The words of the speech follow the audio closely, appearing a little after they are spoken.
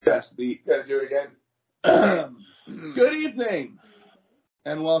fast beat. Gotta do it again. Good evening,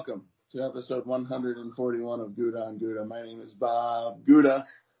 and welcome to episode 141 of Gouda on Gouda. My name is Bob Gouda,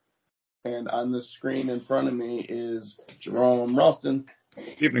 and on the screen in front of me is Jerome Ralston.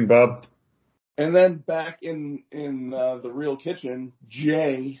 Evening, Bob. And then back in the real kitchen,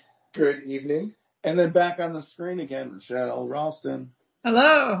 Jay. Good evening. And then back on the screen again, Michelle Ralston.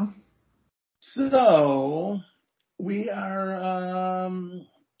 Hello. So we are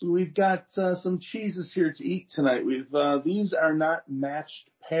we've got some cheeses here to eat tonight. These are not matched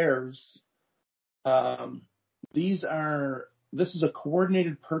pairs. This is a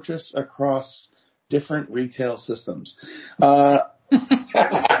coordinated purchase across different retail systems.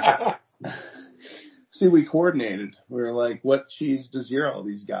 See, we coordinated. We were like, what cheese does your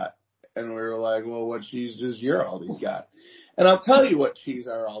Aldi's got? And we were like, well, what cheese does your Aldi's got? And I'll tell you what cheese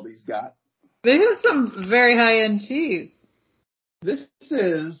our Aldi's got. They have some very high-end cheese. This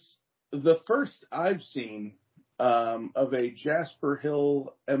is the first I've seen of a Jasper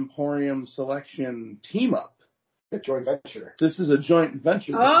Hill Emporium Selection team-up. A joint venture. This is a joint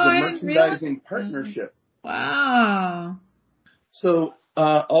venture. This is a merchandising partnership. Wow. So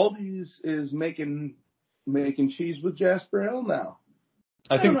Aldi's is making cheese with Jasper Hill now.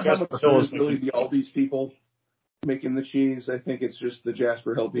 I think Jasper Hill is really the Aldi's people making the cheese. I think it's just the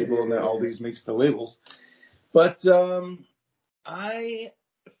Jasper Hill people, and then Aldi's makes the labels. But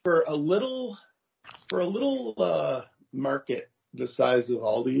for a little market the size of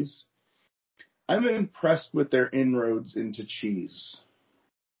Aldi's, I'm impressed with their inroads into cheese.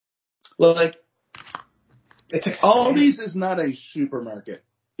 Like, Aldi's is not a supermarket.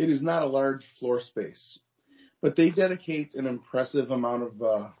 It is not a large floor space, but they dedicate an impressive amount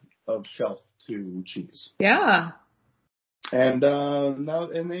of shelf to cheese. Yeah. And now,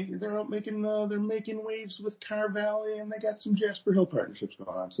 they're out making waves with Car Valley, and they got some Jasper Hill partnerships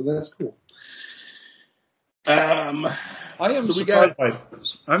going on, so that's cool. I'm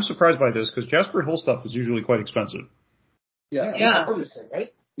surprised by this because Jasper Hill stuff is usually quite expensive. Yeah.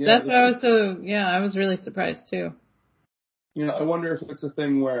 Right? Yeah, that's why I was really surprised too. You know, I wonder if it's a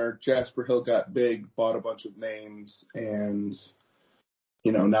thing where Jasper Hill got big, bought a bunch of names, and,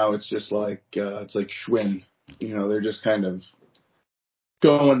 you know, now it's just like, it's like Schwinn. You know, they're just kind of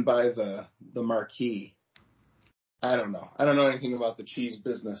going by the marquee. I don't know. I don't know anything about the cheese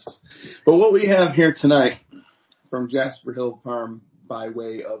business. But what we have here tonight from Jasper Hill Farm by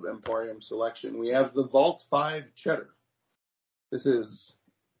way of Emporium Selection, we have the Vault 5 Cheddar. This is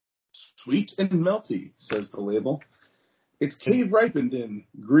sweet and melty, says the label. It's cave ripened in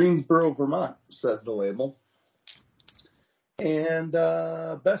Greensboro, Vermont, says the label. And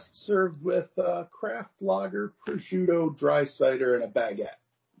best served with craft lager, prosciutto, dry cider, and a baguette.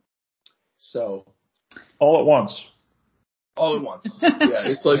 So all at once. All at once. Yeah,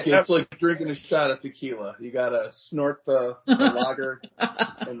 it's like drinking a shot of tequila. You gotta snort the lager,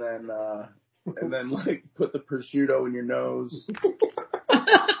 and then like put the prosciutto in your nose,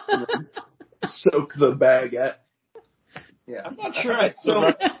 and then soak the baguette. Yeah, I'm not sure. Right,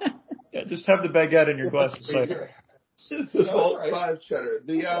 so just have the baguette in your glass of cider. The Vault 5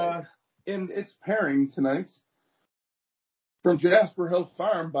 Cheddar. In its pairing tonight, from Jasper Hill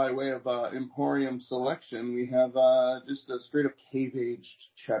Farm by way of Emporium Selection, we have just a straight up cave-aged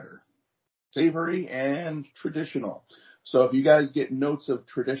cheddar. Savory and traditional. So if you guys get notes of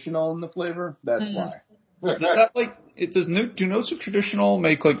traditional in the flavor, that's why. Is that like, do notes of traditional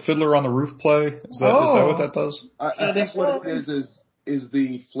make like Fiddler on the Roof play? Is that what that does? I think what it is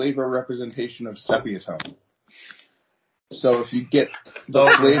the flavor representation of sepia tone. So if you get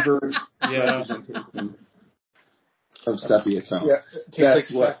the flavor representation of sepia tone,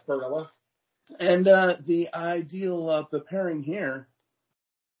 tastes like sarsaparilla. And the ideal of the pairing here,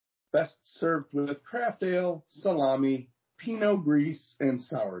 best served with craft ale, salami, Pinot Gris, and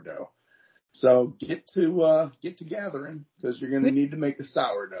sourdough. So get to gathering because you're going to need to make a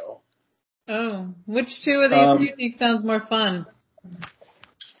sourdough. Oh, which two of these do you think sounds more fun?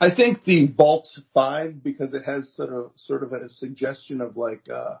 I think the Vault 5 because it has sort of a suggestion of like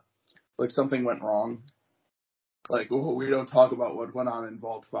something went wrong. Like, oh, we don't talk about what went on in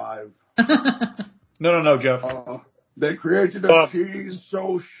Vault 5. No, Jeff. They created a cheese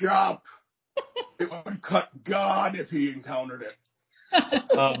so sharp it would cut God if he encountered it.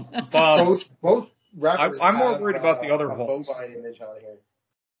 Bob, both rappers I'm more worried about the other vaults. Bovine image on here.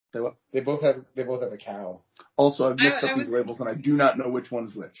 Say what? They both have a cow. Also, I've mixed up these labels and I do not know which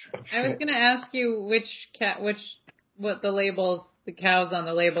one's which. I was going to ask you what the labels, the cows on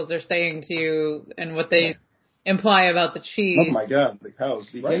the labels are saying to you and what they imply about the cheese. Oh my God, the cows!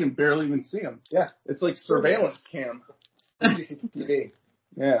 You can barely even see them. Yeah, it's like surveillance cam. TV.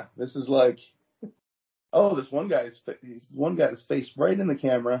 Yeah, this is like, oh, this one got his face right in the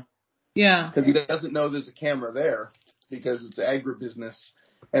camera. Yeah. Because he doesn't know there's a camera there because it's agribusiness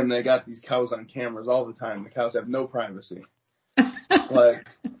and they got these cows on cameras all the time. The cows have no privacy. Like,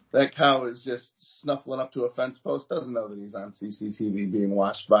 that cow is just snuffling up to a fence post, doesn't know that he's on CCTV being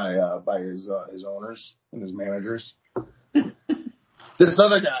watched by his owners and his managers. This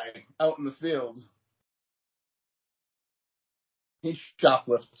other guy out in the field, he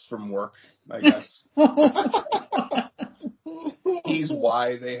shoplifts from work, I guess. He's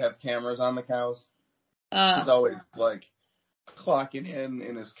why they have cameras on the cows. He's always like clocking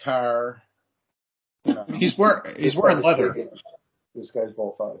in his car. You know. He's wearing leather. This guy's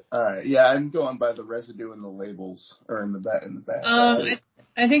Vault 5. All right, yeah, I'm going by the residue in the labels or in the back.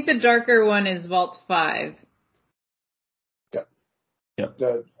 I think the darker one is Vault 5. Yep.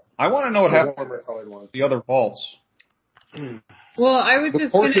 I want to know what happened warmer colored one. to the other vaults. Well, I was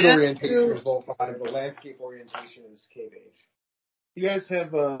just going portrait to ask orientation you. is Vault 5. The landscape orientation is Cave Age. You guys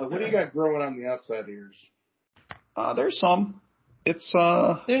have what do you got growing on the outside ears? There's some. It's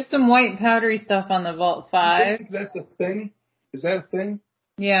There's some white powdery stuff on the Vault 5. Think that's a thing? Is that a thing?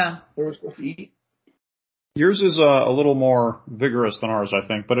 Yeah. They were supposed to eat? yours is a little more vigorous than ours, I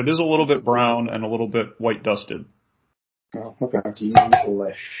think, but it is a little bit brown and a little bit white dusted. Oh, okay.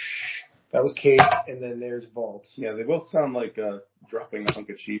 Delish. That was Cave, and then there's Vault. Yeah, they both sound like dropping a hunk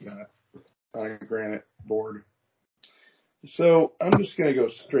of cheese on a granite board. So I'm just going to go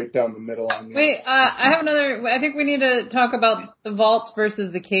straight down the middle on this. Wait, I have another. I think we need to talk about the vaults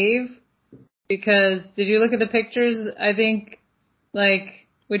versus the cave. Because did you look at the pictures? I think, like,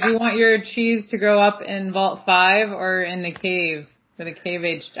 would you want your cheese to grow up in Vault 5 or in the cave for the cave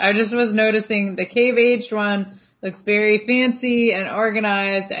aged? I just was noticing the cave aged one looks very fancy and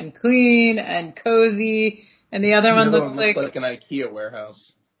organized and clean and cozy, and the other one looks like an IKEA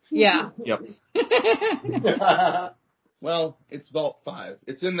warehouse. Yeah. Yep. Well, it's Vault 5.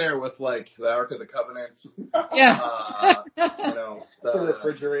 It's in there with, like, the Ark of the Covenant. Yeah. You know, The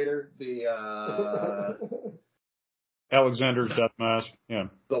refrigerator. Alexander's death mask. Yeah.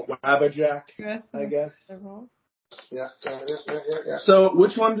 The Wabbajack, I guess. Yeah. So,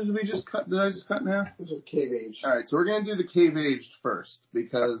 which one did we just cut? Did I just cut in half? This is Cave Age. All right, so we're going to do the Cave Aged first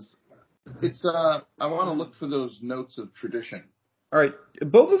because it's, I want to look for those notes of tradition. All right.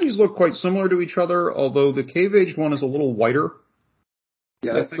 Both of these look quite similar to each other, although the cave aged one is a little whiter.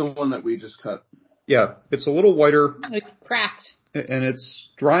 Yeah, that's the one that we just cut. Yeah, it's a little whiter. It's cracked. And it's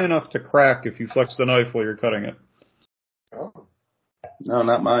dry enough to crack if you flex the knife while you're cutting it. Oh. No,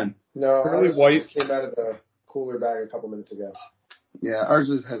 not mine. No, Fairly ours white. just came out of the cooler bag a couple minutes ago. Yeah, ours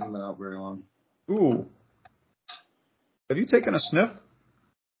hasn't been out very long. Ooh. Have you taken a sniff?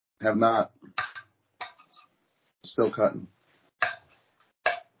 Have not. Still cutting.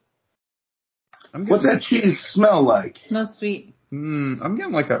 What's that cheese smell like? Smells sweet. I'm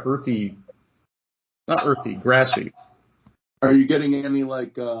getting like a earthy, not earthy, grassy. Are you getting any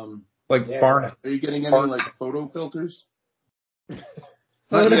like farm? Are you getting any like photo filters?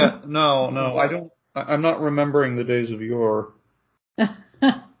 Not yet. No, I don't. I'm not remembering the days of yore.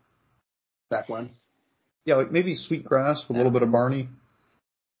 Back when? Yeah, like maybe sweet grass with a little bit of barney.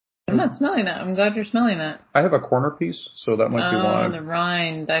 I'm not smelling that. I'm glad you're smelling that. I have a corner piece, so that might be why. Oh, the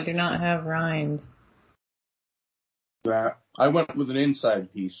rind. I do not have rind. That I went with an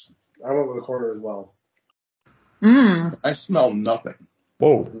inside piece. I went with a corner as well. I smell nothing.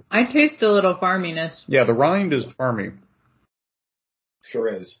 Whoa. I taste a little farminess. Yeah, the rind is farmy. Sure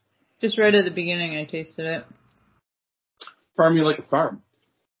is. Just right at the beginning I tasted it. Farmy like a farm.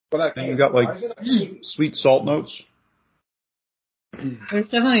 But And you got like sweet salt notes. There's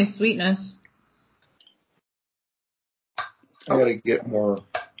definitely sweetness. I gotta get more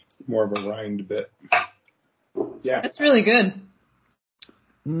of a rind bit. Yeah. That's really good.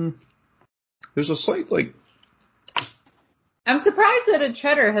 There's a slight like. I'm surprised that a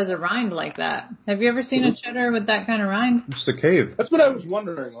cheddar has a rind like that. Have you ever seen a cheddar with that kind of rind? It's the cave. That's what I was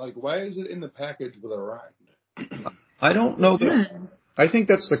wondering. Like, why is it in the package with a rind? I don't know that. I think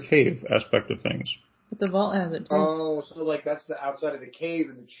that's the cave aspect of things. But the vault has it too. Oh, so like that's the outside of the cave,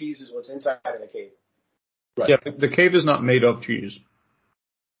 and the cheese is what's inside of the cave. Right. Yeah, the cave is not made of cheese.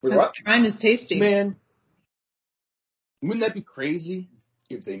 Wait, what? Rind is tasty. Man, wouldn't that be crazy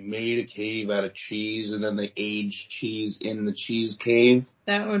if they made a cave out of cheese and then they aged cheese in the cheese cave?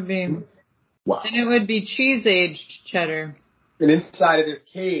 That would be. Wow. And it would be cheese aged cheddar. And inside of this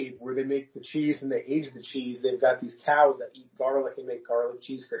cave where they make the cheese and they age the cheese, they've got these cows that eat garlic and make garlic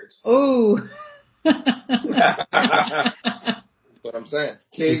cheese curds. Oh. That's what I'm saying.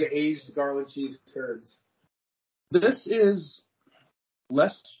 Cave aged garlic cheese curds. This is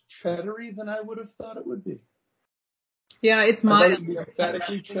less cheddary than I would have thought it would be. Yeah, it's I thought mild. it would be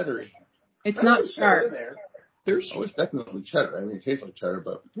emphatically cheddary. It's not There's cheddar in sharp. there. Oh, it's definitely cheddar. I mean, it tastes like cheddar,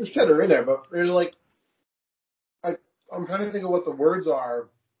 but There's cheddar in there, but there's like, I'm trying to think of what the words are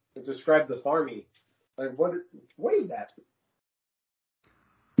that describe the farmy. Like, what is that?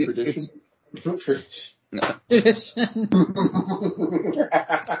 tradition. Tradition. No.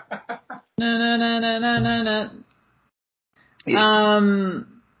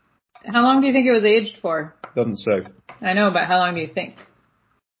 How long do you think it was aged for? Doesn't say. I know, but how long do you think?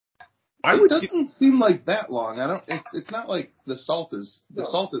 It doesn't seem like that long. I don't. It's not like the salt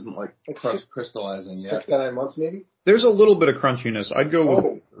isn't like crystallizing yet. 6 to 9 months, maybe. There's a little bit of crunchiness. I'd go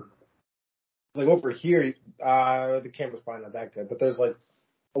with. Like over here, the camera's probably not that good, but there's like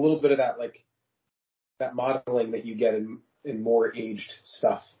a little bit of that, like that modeling that you get in more aged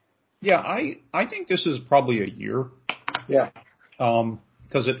stuff. Yeah, I think this is probably a year. Yeah.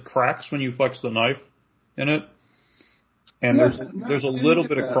 Because it cracks when you flex the knife in it, and there's a little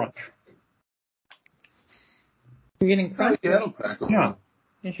bit of crunch. You're getting crunch? Yeah, it'll crack. Yeah.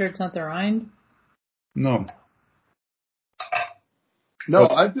 You sure it's not the rind? No. No,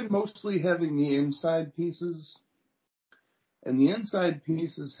 I've been mostly having the inside pieces, and the inside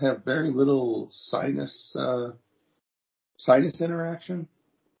pieces have very little sinus interaction.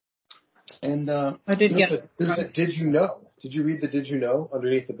 And I did get. There's a did you know? Did you read the did you know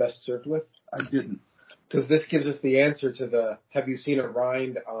underneath the best served with? I didn't. Because this gives us the answer to the have you seen a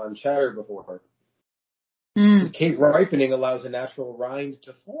rind on cheddar before? Cave ripening allows a natural rind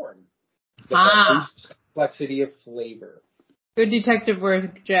to form. That boosts complexity of flavor. Good detective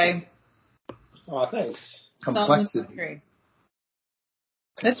work, Jay. Oh, thanks. Complexity.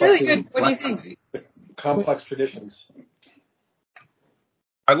 That's really good. What do you think? Complex traditions.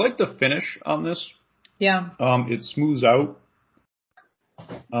 I like the finish on this. Yeah. It smooths out.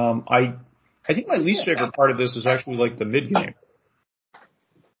 I think my least favorite part of this is actually like the mid game.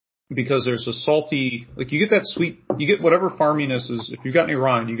 Because there's a salty, like you get that sweet, you get whatever farminess is, if you've got any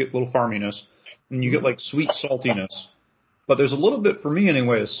rind, you get a little farminess, and you get like sweet saltiness. But there's a little bit, for me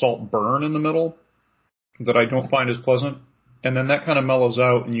anyway, a salt burn in the middle that I don't find as pleasant. And then that kind of mellows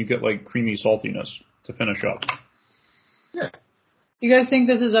out and you get like creamy saltiness to finish up. Yeah. You guys think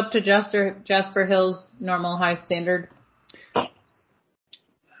this is up to Jasper Hill's normal high standard?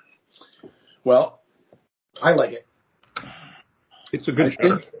 Well, I like it. It's a good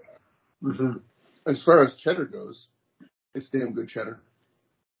cheddar. As far as cheddar goes, it's damn good cheddar.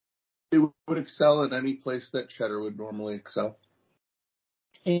 It would excel in any place that cheddar would normally excel.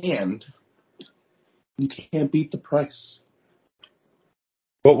 And you can't beat the price.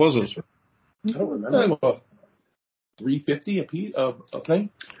 What was this? I don't remember. $3.50 a piece of a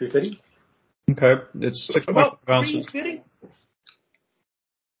thing. $3.50. Okay, it's 6.5 About ounces. $3.50.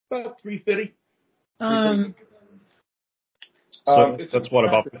 About $3.50. So that's what,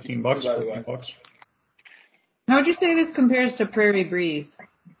 about $15? $15? How would you say this compares to Prairie Breeze?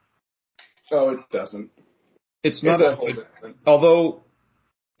 Oh, it doesn't. It's not as good. Although,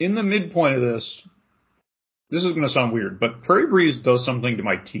 in the midpoint of this is going to sound weird, but Prairie Breeze does something to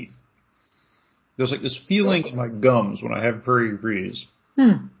my teeth. There's like this feeling in my gums when I have Prairie Breeze.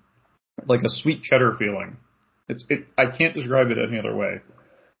 Like a sweet cheddar feeling. I can't describe it any other way.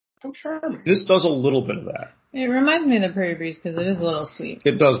 How charming. This does a little bit of that. It reminds me of the Prairie Breeze because it is a little sweet.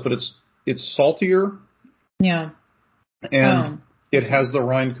 It does, but it's saltier. Yeah. And it has the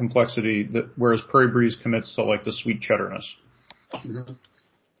rind complexity whereas Prairie Breeze commits to like the sweet cheddarness.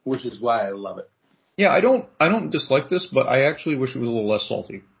 Which is why I love it. Yeah, I don't dislike this, but I actually wish it was a little less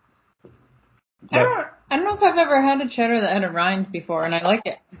salty. I don't know if I've ever had a cheddar that had a rind before, and I like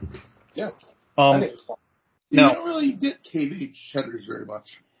it. Yeah. I think it's fun. You don't really get KVH cheddars very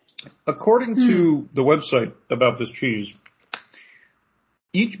much. According to the website about this cheese,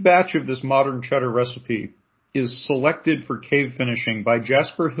 each batch of this modern cheddar recipe is selected for cave finishing by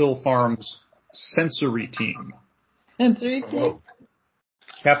Jasper Hill Farms sensory team. Sensory team?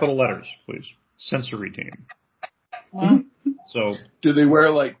 Capital letters, please. Sensory team. Wow. So, do they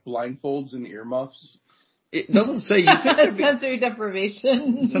wear like blindfolds and earmuffs? It doesn't say you think sensory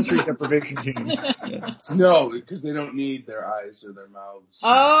deprivation. Sensory deprivation team. Yeah. No, because they don't need their eyes or their mouths.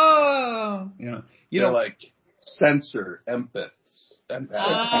 Oh. Yeah. They're like sensor empaths.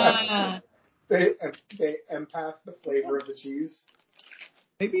 They empath the flavor of the cheese.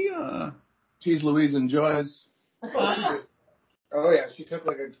 Maybe Cheese Louise enjoys. She took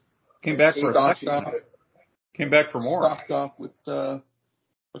like a came back for a second. Came back for more. Stocked off with a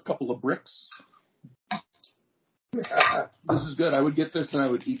couple of bricks. This is good. I would get this and I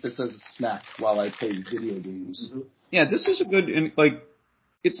would eat this as a snack while I play video games. Yeah, this is a good, and like,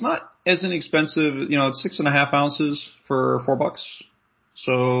 it's not as inexpensive. It's 6.5 ounces for $4.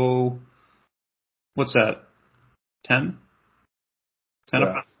 So what's that? 10? 10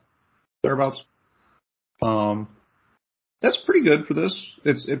 Yeah. thereabouts. That's pretty good for this.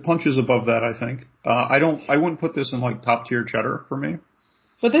 It punches above that, I think. I wouldn't put this in like top tier cheddar for me.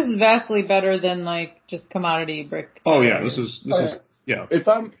 But this is vastly better than like just commodity brick. Oh yeah, this is yeah. If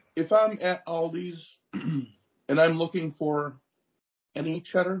I'm at Aldi's and I'm looking for any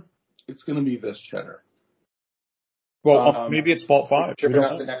cheddar, it's going to be this cheddar. Well, maybe it's Vault 5. Check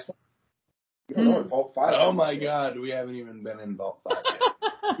out the next one. You don't know Vault 5. Oh my God, we haven't even been in Vault 5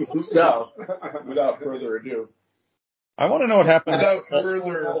 yet. So, without further ado, I want to know what happened.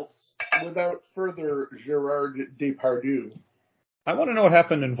 Without further Gerard Depardieu. I want to know what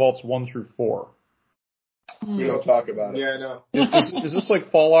happened in Vaults 1 through 4. We don't talk about it. Yeah, I know. Is this like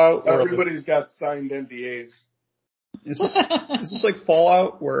Fallout? Everybody's got signed NDAs. Is this like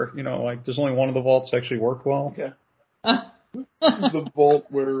Fallout where, like there's only one of the vaults actually worked well? Yeah. This is the vault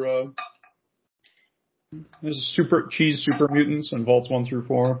where there's super mutants in Vaults 1 through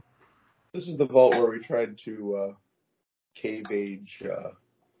 4. This is the vault where we tried to cave age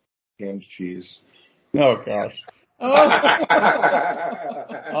canned cheese. Oh gosh.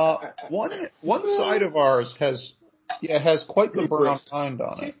 One side of ours has quite the brown rind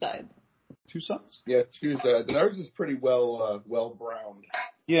on it. 2 sides. 2 sides? Yeah, 2 sides. And ours is pretty well browned.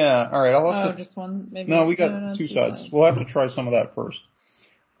 Yeah, all right. I'll have to, just one, maybe. No, we got 2 sides. We'll have to try some of that first.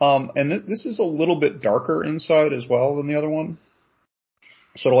 And this is a little bit darker inside as well than the other one.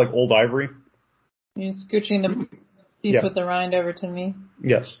 Sort of like old ivory. You're scooching the piece with the rind over to me.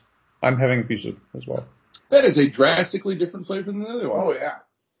 Yes, I'm having a piece of as well. That is a drastically different flavor than the other one. Oh yeah,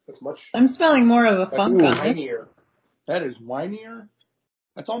 that's much. I'm smelling more of a funk on it. Winier. That is winier.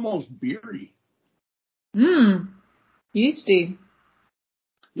 That's almost beery. Yeasty.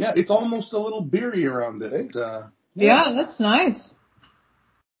 Yeah, it's almost a little beery around it. Yeah, that's nice.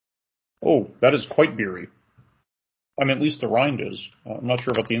 Oh, that is quite beery. I mean, at least the rind is. I'm not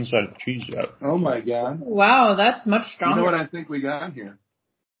sure about the inside of the cheese yet. Oh my God. Wow, that's much stronger. You know what I think we got here?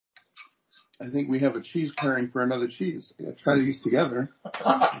 I think we have a cheese pairing for another cheese. I gotta try these together.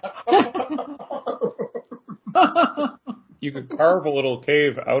 You could carve a little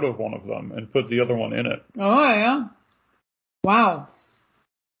cave out of one of them and put the other one in it. Oh, yeah. Wow.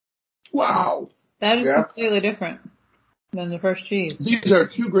 Wow. That is completely different than the first cheese. These are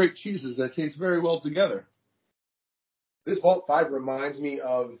 2 great cheeses that taste very well together. This Vault 5 reminds me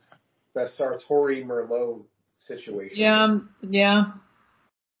of the Sartori Merlot situation. Yeah.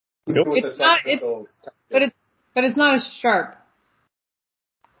 Nope. It's not, but it's not as sharp.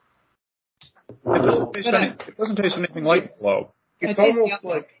 It doesn't taste anything like Merlot. It's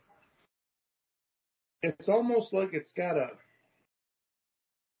almost like it's got a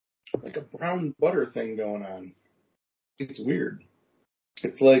brown butter thing going on. It's weird.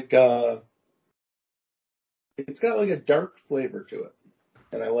 It's like it's got like a dark flavor to it,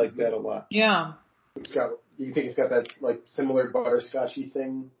 and I like that a lot. Yeah. You think it's got that like similar butterscotchy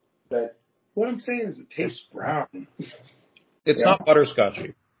thing? That what I'm saying is it tastes brown. It's not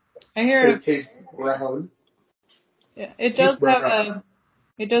butterscotchy. I hear it tastes brown. Yeah, it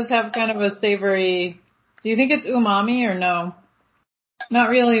does have kind of a savory. Do you think it's umami or no? Not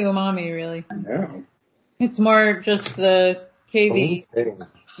really umami, really. No. It's more just the KV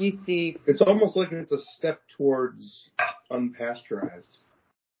yeasty. It's almost like it's a step towards unpasteurized.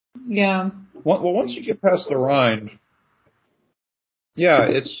 Yeah. Well, once you get past the rind,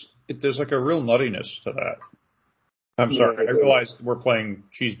 there's like a real nuttiness to that. I'm sorry, I realize we're playing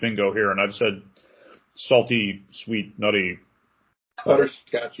cheese bingo here, and I've said salty, sweet, nutty.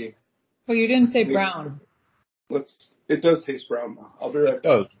 Butterscotchy. Well, you didn't say brown. It does taste brown, though. I'll be right back. It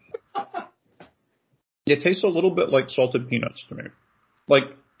does. It tastes a little bit like salted peanuts to me. Like,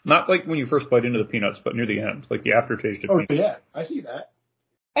 not like when you first bite into the peanuts, but near the end, like the aftertaste of peanuts. Oh, yeah, I see that.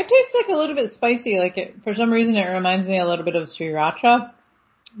 It tastes like a little bit spicy. Like for some reason, it reminds me a little bit of sriracha.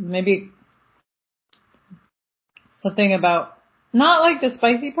 Maybe something about, not like the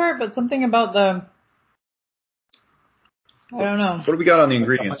spicy part, but something about the, I don't know. What do we got on the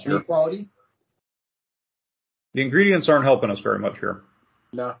ingredients here? Quality? The ingredients aren't helping us very much here.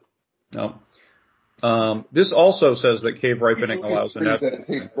 No. This also says that cave ripening allows the that it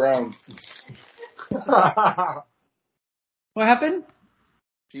tastes brown. What happened?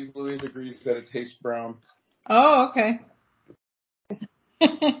 Cheese Louise agrees that it tastes brown. Oh, okay.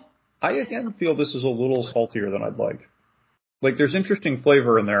 I again feel this is a little saltier than I'd like. Like there's interesting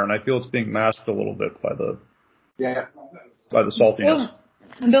flavor in there, and I feel it's being masked a little bit by the saltiness. Well,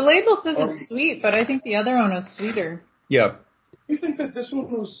 the label says it's sweet, but I think the other one was sweeter. Yeah. You think that this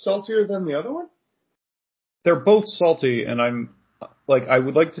one was saltier than the other one? They're both salty, and I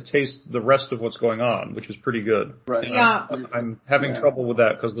would like to taste the rest of what's going on, which is pretty good. Right. Yeah. I'm having trouble with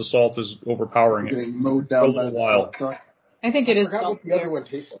that because the salt is overpowering it. Getting mowed down by the salt truck. I think it is. I forgot what the other one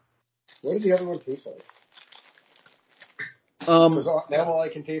tastes like. What did the other one taste like? Now all I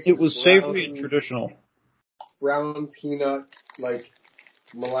can taste it was savory and traditional. Brown peanut, like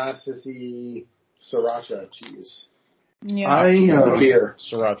molassesy sriracha cheese. Yeah. Beer.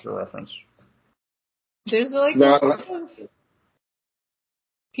 Sriracha reference. There's like a lot of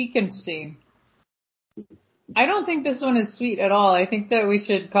piquancy. I don't think this one is sweet at all. I think that we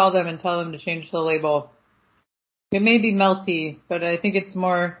should call them and tell them to change the label. It may be melty, but I think it's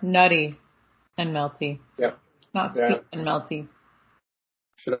more nutty and melty. Yeah. Not sweet and melty.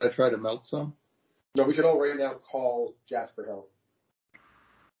 Should I try to melt some? No, we should all right now call Jasper Hill.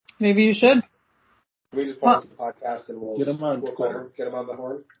 Maybe you should. Can we just pause the podcast and we'll get him on the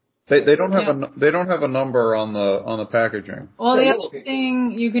horn? They don't have a number on the packaging. Well, the other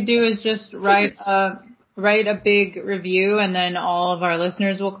thing you could do is just write a big review, and then all of our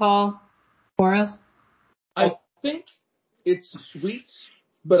listeners will call for us. I think it's sweet,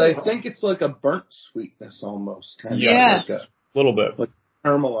 but I think it's like a burnt sweetness almost. Kind of. Yes. Like a little bit. Like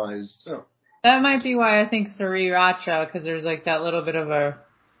caramelized. Oh. That might be why I think sriracha, because there's like that little bit of a,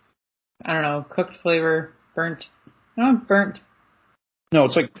 I don't know, cooked flavor, burnt. No, burnt. No,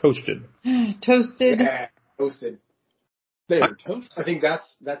 it's like toasted. Toasted. Yeah, toasted. There, toasted. I think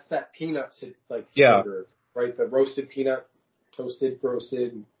that's that peanut flavor, right? The roasted peanut, toasted,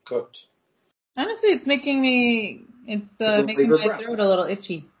 roasted, cooked. Honestly, it's making my throat a little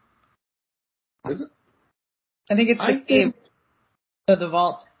itchy. Is it? I think it's the cave of the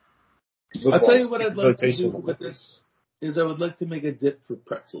vault. I'll tell you what I'd like to do with this is I would like to make a dip for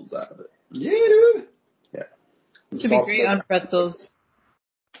pretzels out of it. Yeah, dude. Yeah. It should be great on pretzels.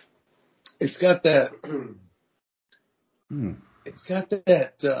 It's got that. It's got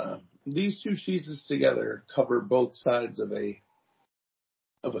that. These two cheeses together cover both sides of a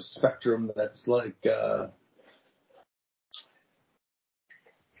spectrum that's like.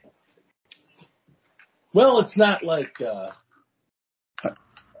 Well, it's not like.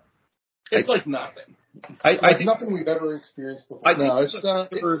 It's like nothing. I think nothing we've ever experienced before.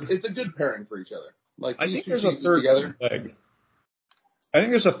 It's a good pairing for each other. Like I these think two there's cheeses a third together. leg. I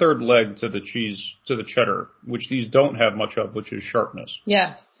think there's a third leg to the cheddar, which these don't have much of, which is sharpness.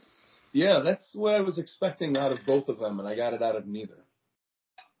 Yes. Yeah, that's what I was expecting out of both of them, and I got it out of neither.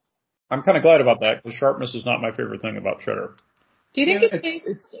 I'm kind of glad about that because sharpness is not my favorite thing about cheddar. Do you think it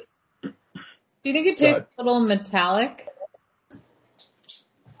tastes? Do you think it tastes a little metallic?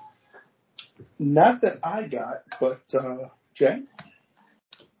 Not that I got, but Jay,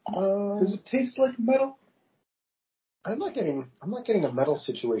 does it taste like metal? I'm not getting a metal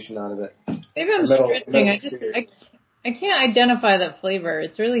situation out of it. Maybe I'm stretching. I can't identify that flavor.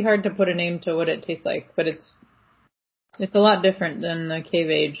 It's really hard to put a name to what it tastes like, but it's a lot different than the Cave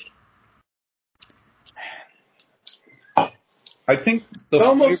Aged. I think it's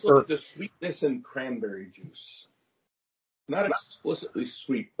almost like the sweetness in cranberry juice. Not explicitly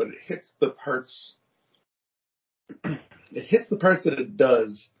sweet, but it hits the parts. It hits the parts that it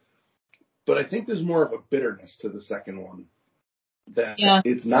does. But I think there's more of a bitterness to the second one.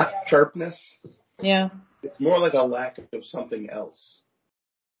 It's not sharpness. Yeah. It's more like a lack of something else.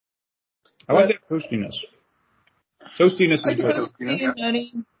 I like that toastiness. Toastiness is good.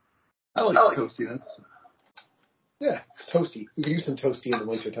 Toasty, I like toastiness. Yeah, it's toasty. You can use some toasty in the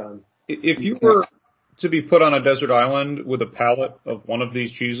wintertime. If you were to be put on a desert island with a palette of one of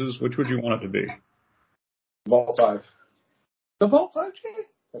these cheeses, which would you want it to be? Vault 5. The Vault 5, Jay?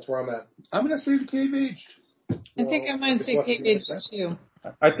 That's where I'm at. I'm going to say the Cave Aged. I think I might say Cave Aged too.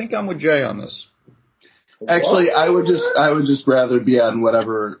 I think I'm with Jay on this. Actually, I would just rather be on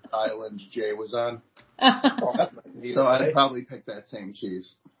whatever island Jay was on. So I'd probably pick that same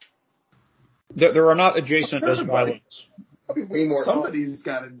cheese. There are not adjacent desert islands. Way more. Somebody's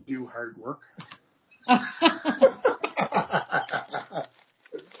got to do hard work.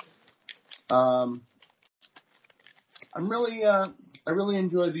 I really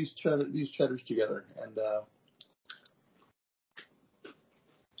enjoy these cheddars together, and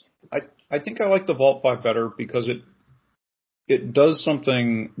I think I like the Vault 5 better because it does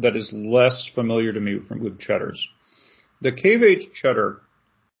something that is less familiar to me with cheddars. The Cave Aged cheddar,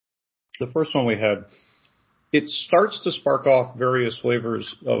 the first one we had, it starts to spark off various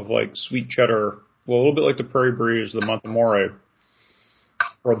flavors of like sweet cheddar, well, a little bit like the Prairie Breeze, the Montemore,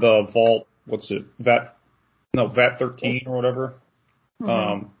 or the Vault, VAT 13 or whatever.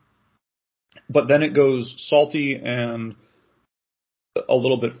 Mm-hmm. But then it goes salty and a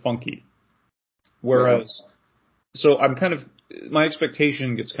little bit funky. Whereas, so I'm kind of, my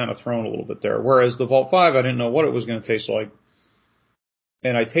expectation gets kind of thrown a little bit there. Whereas the Vault 5, I didn't know what it was going to taste like.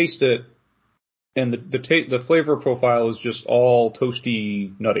 And I taste it, and the flavor profile is just all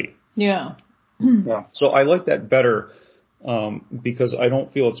toasty, nutty. Yeah. Yeah. So I like that better, because I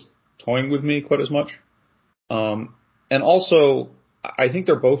don't feel it's toying with me quite as much. And also, I think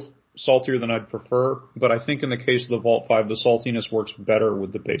they're both saltier than I'd prefer, but I think in the case of the Vault 5, the saltiness works better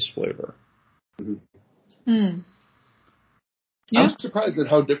with the base flavor. Yeah. I'm surprised at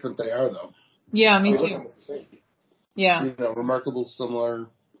how different they are, though. Yeah, me too. Yeah. You know, remarkable, similar,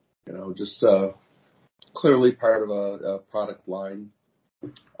 you know, just clearly part of a product line.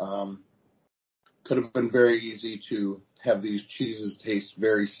 Could have been very easy to have these cheeses taste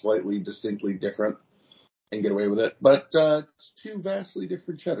very slightly, distinctly different and get away with it. But it's two vastly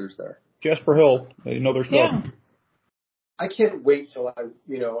different cheddars there. Jasper Hill, they know their stuff. Yeah. I can't wait till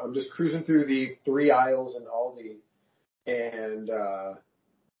I'm just cruising through the 3 aisles in Aldi, and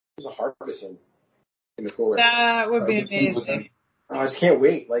there's a Harbison in the cooler. That would be amazing. I just can't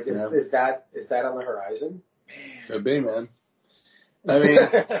wait. Like, is that on the horizon? Could be, man. I mean,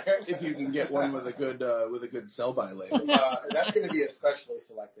 if you can get one with a good sell-by label, that's going to be especially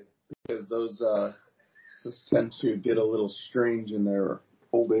selected because those tend to get a little strange in their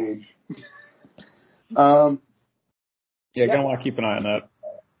old age. Yeah, gonna want to keep an eye on that.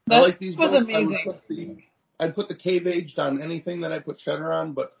 I like these. Was amazing. I'd put the cave aged on anything that I put cheddar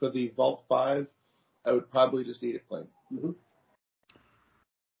on, but for the Vault 5, I would probably just eat it plain. Mm-hmm.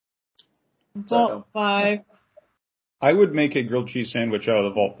 Vault 5. I would make a grilled cheese sandwich out of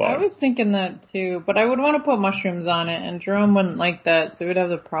the Vault 5. I was thinking that too, but I would want to put mushrooms on it, and Jerome wouldn't like that, so we'd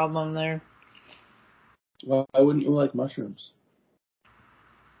have a problem there. Well, why wouldn't you like mushrooms?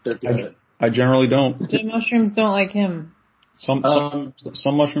 They're good. I generally don't. The mushrooms don't like him. Some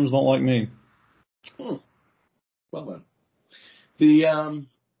mushrooms don't like me. Well then.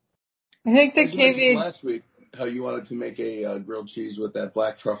 I think the KV last week how you wanted to make a grilled cheese with that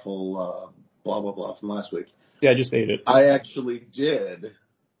black truffle blah blah blah from last week. Yeah, I just ate it. I actually did,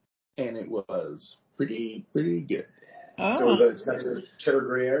 and it was pretty good. Oh. So the cheddar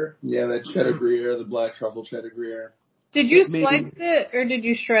Gruyere? Yeah, that cheddar Gruyere, the black truffle cheddar Gruyere. Did you slice it or did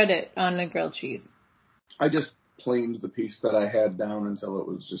you shred it on the grilled cheese? I just planed the piece that I had down until it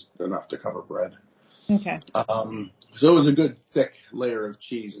was just enough to cover bread. Okay. So it was a good thick layer of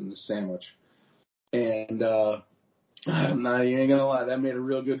cheese in the sandwich. And I'm not even gonna lie, that made a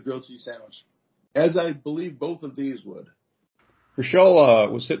real good grilled cheese sandwich. As I believe both of these would. Rochelle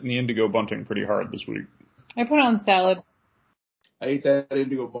was hitting the indigo bunting pretty hard this week. I put on salad. I ate that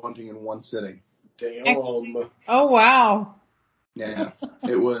indigo bunting in one sitting. Damn. Oh, wow. Yeah,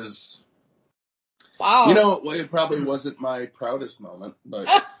 it was. Wow. You know, it probably wasn't my proudest moment, but,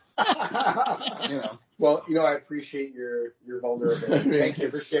 you know. Well, I appreciate your vulnerability. Thank you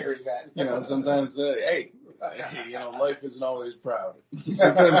for sharing that. You know, sometimes, life isn't always proud.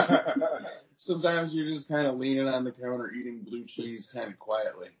 Sometimes you're just kind of leaning on the counter eating blue cheese kind of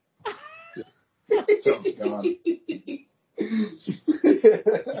quietly. Just gone.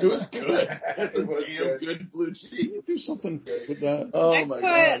 It was good. That's a damn good blue cheese. Do something with that. Oh my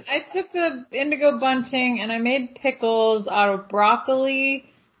god. I took the indigo bunting and I made pickles out of broccoli.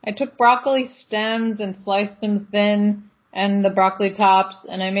 I took broccoli stems and sliced them thin and the broccoli tops,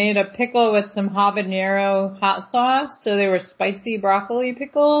 and I made a pickle with some habanero hot sauce, so they were spicy broccoli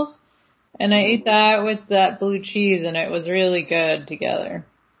pickles. And I ate that with that blue cheese, and it was really good together.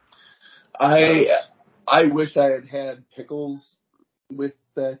 I wish I had had pickles with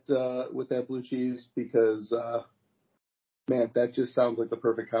that blue cheese because, man, that just sounds like the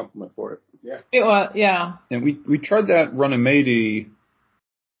perfect compliment for it. Yeah. It was, yeah. And we tried that runamedi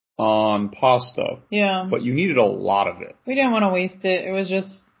on pasta. Yeah. But you needed a lot of it. We didn't want to waste it. It was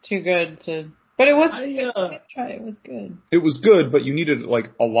just too good to. But it was. I did try. It was good. It was good, but you needed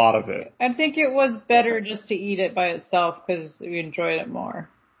like a lot of it. I think it was better just to eat it by itself because we enjoyed it more.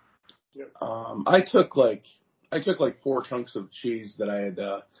 I took like 4 chunks of cheese that I had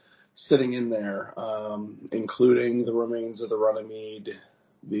sitting in there, including the remains of the runamede,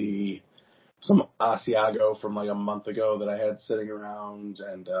 some Asiago from like a month ago that I had sitting around,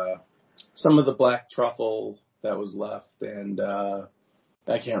 and some of the black truffle that was left, and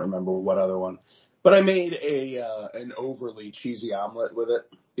I can't remember what other one. But I made an overly cheesy omelet with it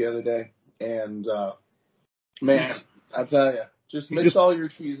the other day, and man, I tell you, just mix all your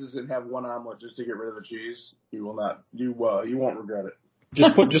cheeses and have one omelet just to get rid of the cheese. You will not. You won't regret it.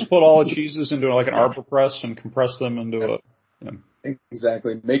 Just put all the cheeses into like an arbor press and compress them into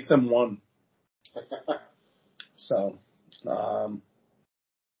Exactly. Make them one. So,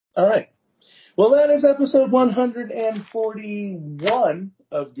 All right. Well, that is episode 141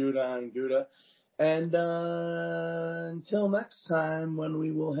 of Gouda on Gouda. And until next time, when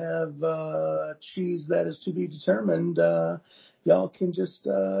we will have cheese that is to be determined, y'all can just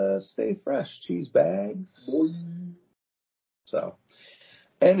stay fresh. Cheese bags. So,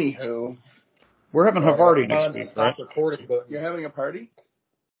 anywho. We're having Havarti next week, right? You're having a party?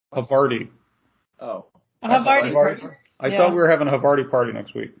 Havarti. Oh. A Havarti party. I thought we were having a Havarti party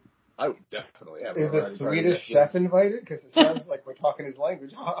next week. I would definitely have a Is the Swedish chef invited? Because it sounds like we're talking his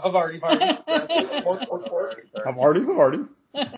language. Havarti party. Havarti.